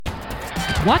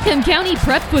Whatcom County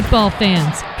Prep football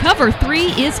fans, Cover 3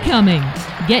 is coming.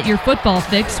 Get your football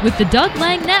fix with the Doug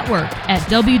Lang Network at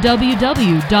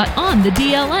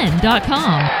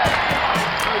www.onthedln.com.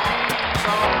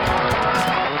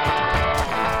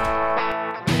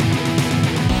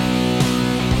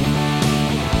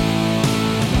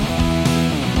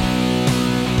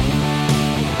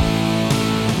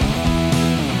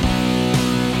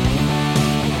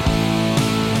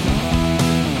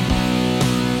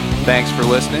 Thanks for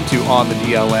listening to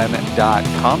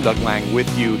OnTheDLN.com. Doug Lang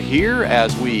with you here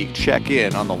as we check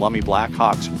in on the Lummi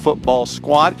Blackhawks football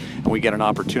squad, and we get an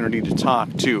opportunity to talk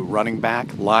to running back,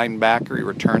 linebacker, he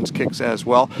returns kicks as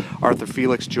well, Arthur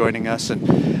Felix joining us.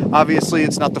 And obviously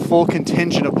it's not the full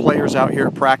contingent of players out here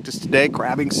at practice today.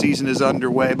 Crabbing season is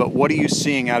underway, but what are you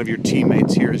seeing out of your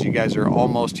teammates here as you guys are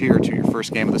almost here to your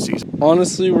first game of the season?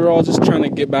 Honestly, we're all just trying to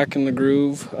get back in the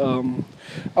groove.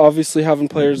 Obviously, having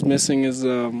players missing is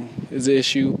an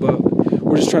issue, but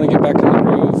we're just trying to get back in the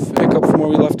groove, pick up from where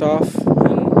we left off,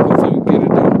 and hopefully we get it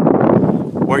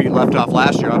done. Where you left off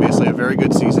last year, obviously a very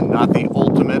good season, not the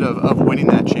ultimate of winning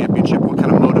that championship. What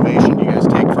kind of motivation do you guys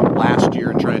take from last year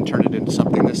and try and turn it into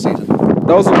something this season?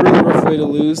 That was a really rough way to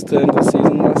lose to end the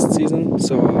season last season,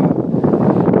 so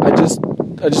I just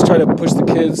try to push the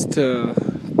kids to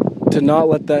not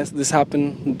let this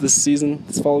happen this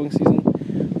following season.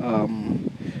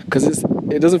 Because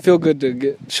it doesn't feel good to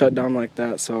get shut down like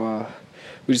that. So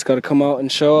we just got to come out and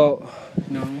show out.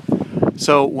 You know what I mean?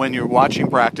 So when you're watching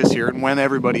practice here and when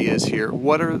everybody is here,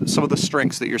 what are some of the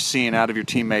strengths that you're seeing out of your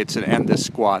teammates and this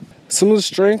squad? Some of the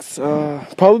strengths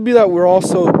probably be that we're all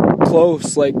so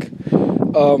close. Like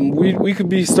we could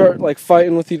be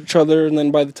fighting with each other, and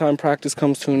then by the time practice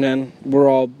comes to an end, we're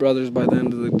all brothers by the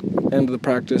end of the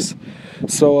practice.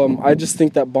 So I just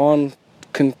think that bond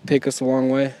can take us a long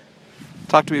way.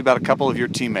 Talk to me about a couple of your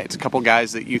teammates, a couple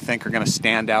guys that you think are going to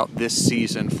stand out this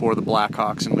season for the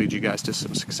Blackhawks and lead you guys to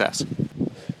some success.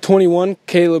 21,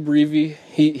 Caleb Reevy.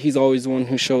 He's always the one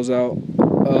who shows out.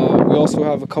 We also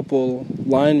have a couple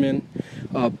linemen,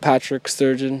 Patrick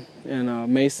Sturgeon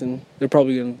and Mason. They're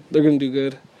going to do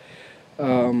good.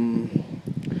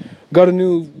 Got a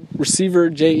new receiver,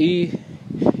 J.E.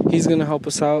 He's going to help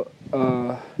us out.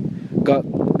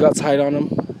 Got tight on him.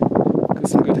 Got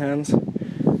some good hands.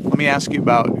 Let me ask you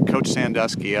about Coach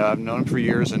Sandusky. I've known him for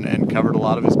years and covered a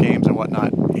lot of his games and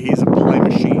whatnot. He's a play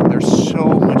machine. There's so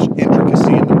much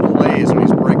intricacy in the plays when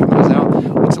he's breaking those out.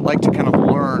 What's it like to kind of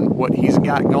learn what he's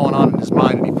got going on in his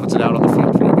mind and he puts it out on the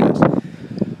field for you guys?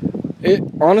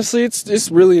 Honestly, it's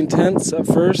really intense at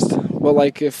first, but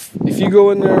like if you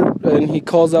go in there and he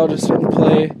calls out a certain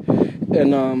play,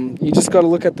 and you just got to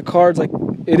look at the cards. Like,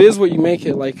 it is what you make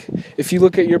it. Like, if you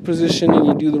look at your position and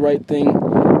you do the right thing,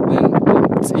 then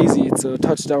it's easy. It's a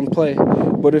touchdown play.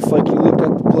 But if you look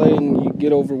at the play and you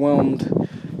get overwhelmed,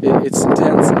 it's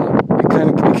intense. It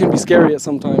can be scary at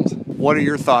sometimes. What are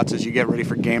your thoughts as you get ready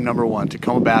for game number 1?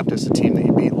 Tacoma Baptist, a team that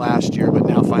you beat last year, but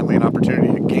now finally an opportunity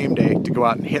at game day to go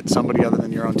out and hit somebody other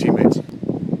than your own teammates.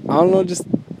 I don't know, just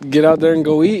get out there and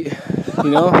go eat,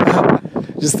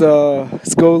 Just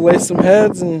let's go lay some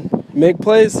heads and make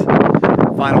plays.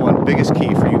 Final one, biggest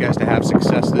key for you guys to have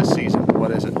success this season, what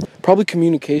is it? Probably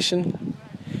communication.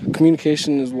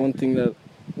 Communication is one thing that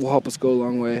will help us go a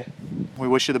long way. We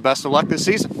wish you the best of luck this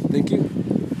season. Thank you.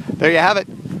 There you have it.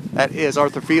 That is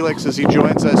Arthur Felix as he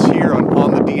joins us here on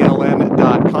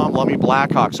OnTheDLN.com. Lummi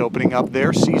Blackhawks opening up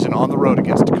their season on the road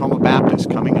against Tacoma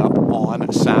Baptist coming up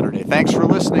on Saturday. Thanks for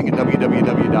listening at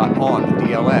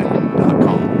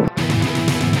www.onthedln.com.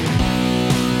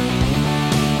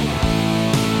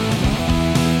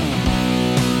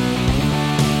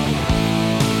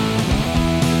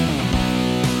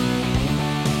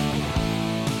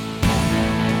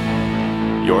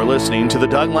 You're listening to the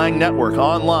Doug Lang Network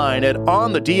online at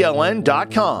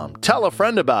OnTheDLN.com. Tell a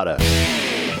friend about us.